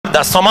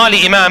that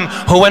Somali imam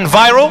who went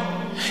viral,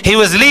 he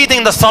was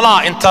leading the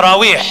salah in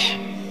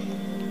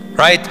Taraweeh,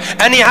 right?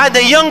 And he had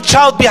a young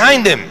child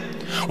behind him.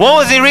 What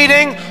was he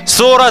reading?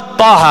 Surah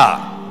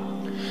Taha.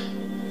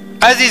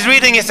 As he's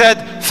reading, he said,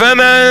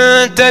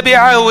 فَمَن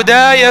تَبِعَ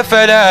هُدَايَ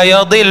فَلَا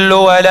يَضِلُّ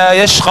وَلَا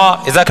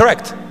يَشْقَى. Is that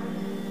correct?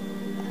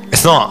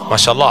 It's not,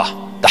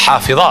 mashallah. The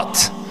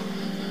hafidhat,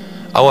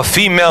 our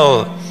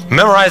female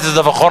memorizers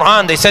of the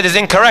Quran, they said is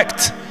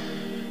incorrect.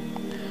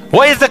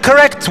 What is the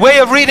correct way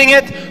of reading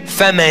it?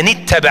 فَمَنِ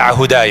اتَّبَعَ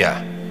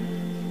هُدَايَ.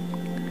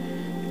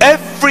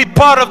 Every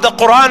part of the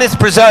Quran is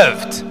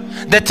preserved.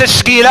 The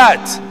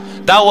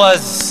tashkilat. That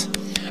was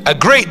a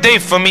great day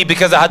for me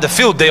because I had the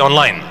field day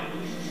online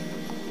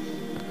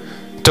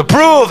to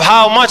prove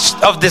how much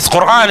of this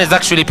Quran is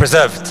actually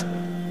preserved.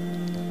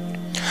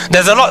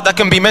 There's a lot that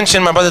can be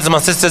mentioned, my brothers and my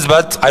sisters,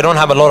 but I don't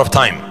have a lot of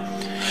time.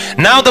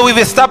 Now that we've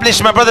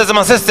established, my brothers and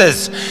my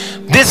sisters,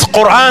 this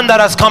Quran that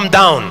has come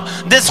down,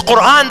 this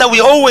Quran that we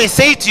always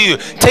say to you,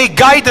 take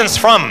guidance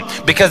from,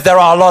 because there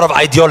are a lot of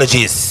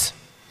ideologies.